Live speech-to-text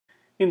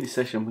In this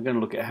session we're going to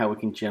look at how we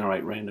can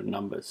generate random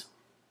numbers.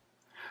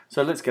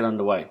 So let's get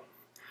underway.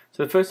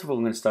 So first of all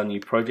I'm going to start a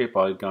new project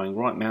by going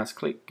right mouse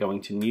click,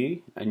 going to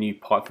new, a new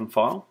Python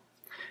file,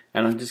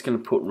 and I'm just going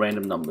to put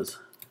random numbers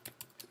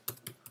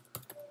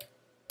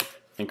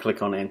and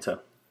click on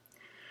enter.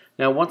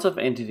 Now once I've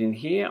entered in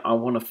here, I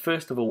want to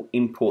first of all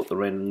import the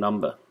random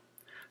number.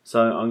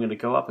 So I'm going to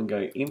go up and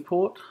go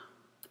import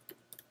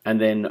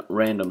and then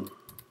random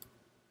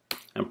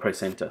and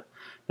press enter.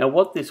 Now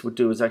what this would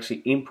do is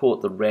actually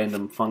import the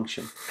random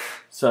function.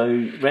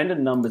 So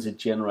random numbers are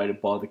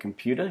generated by the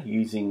computer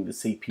using the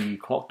CPU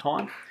clock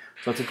time.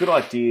 So it's a good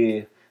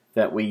idea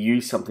that we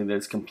use something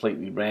that's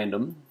completely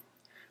random,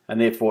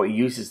 and therefore it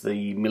uses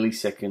the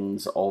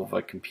milliseconds of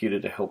a computer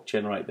to help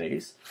generate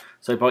these.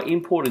 So by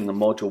importing the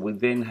module, we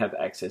then have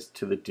access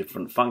to the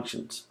different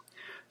functions.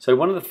 So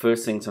one of the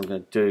first things I'm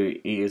going to do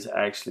is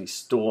actually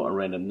store a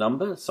random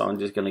number. So I'm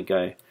just going to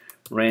go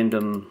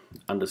random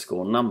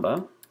underscore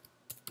number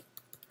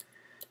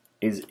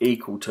is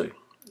equal to.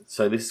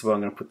 So this is where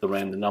I'm going to put the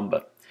random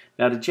number.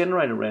 Now to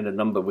generate a random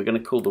number, we're going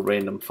to call the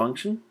random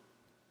function.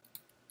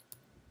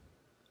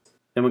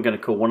 Then we're going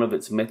to call one of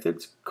its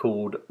methods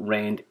called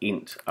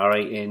randint,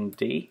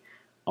 R-A-N-D-I-N-T.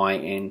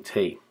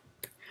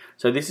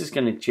 So this is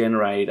going to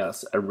generate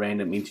us a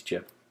random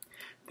integer.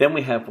 Then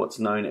we have what's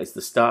known as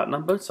the start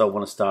number. So I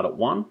want to start at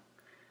 1,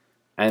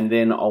 and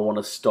then I want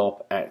to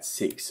stop at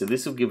 6. So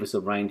this will give us a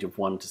range of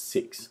 1 to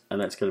 6, and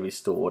that's going to be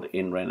stored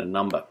in random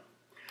number.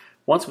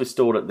 Once we've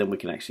stored it, then we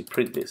can actually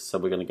print this. So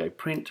we're going to go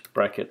print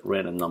bracket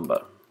random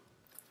number.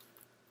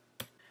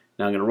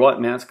 Now I'm going to right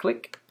mouse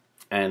click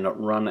and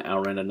run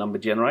our random number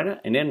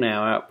generator, and in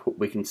our output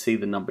we can see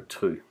the number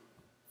 2.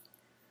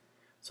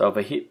 So if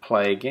I hit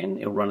play again,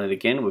 it'll run it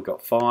again. We've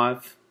got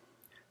 5,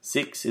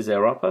 6 is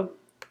our upper,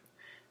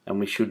 and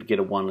we should get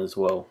a 1 as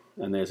well,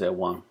 and there's our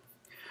 1.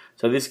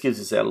 So this gives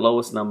us our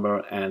lowest number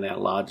and our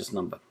largest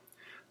number.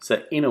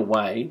 So in a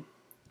way,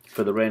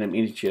 for the random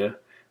integer,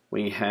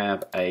 we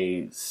have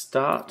a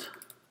start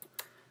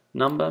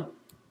number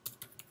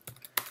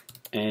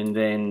and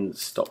then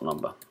stop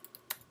number.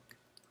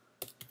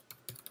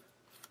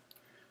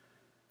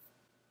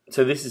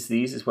 So this is the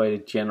easiest way to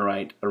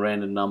generate a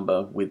random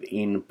number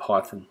within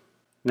Python.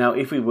 Now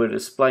if we were to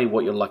display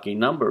what your lucky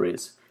number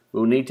is,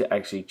 we'll need to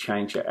actually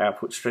change our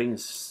output string,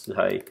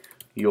 say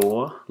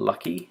your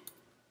lucky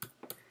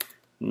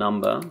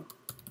number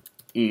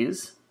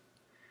is,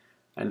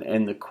 and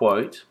end the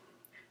quote,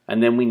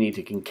 and then we need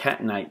to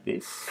concatenate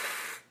this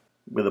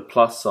with a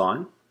plus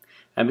sign.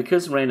 And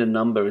because random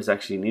number is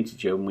actually an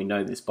integer, and we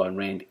know this by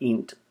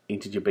randint,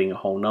 integer being a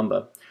whole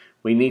number,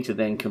 we need to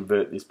then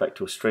convert this back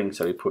to a string.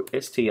 So we put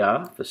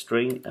str for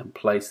string and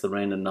place the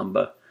random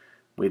number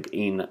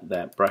within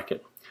that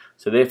bracket.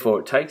 So therefore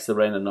it takes the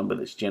random number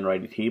that's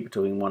generated here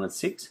between 1 and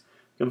 6,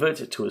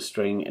 converts it to a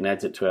string and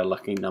adds it to our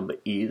lucky number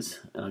is,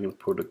 and I'm going to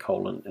put a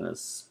colon and a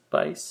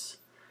space.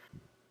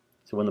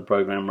 So when the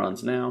program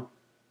runs now,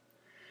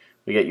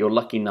 we get your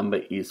lucky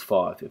number is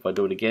 5. If I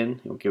do it again,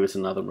 it will give us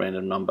another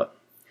random number.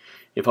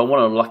 If I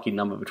want a lucky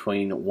number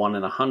between 1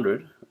 and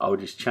 100, I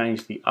would just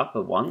change the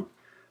upper one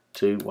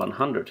to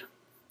 100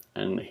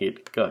 and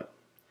hit go.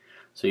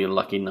 So your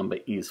lucky number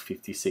is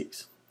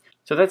 56.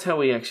 So that's how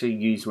we actually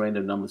use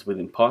random numbers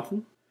within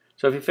Python.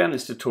 So if you found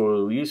this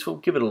tutorial useful,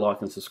 give it a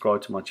like and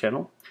subscribe to my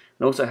channel.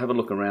 And also have a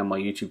look around my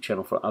YouTube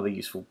channel for other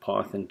useful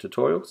Python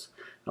tutorials.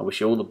 I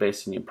wish you all the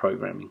best in your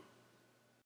programming.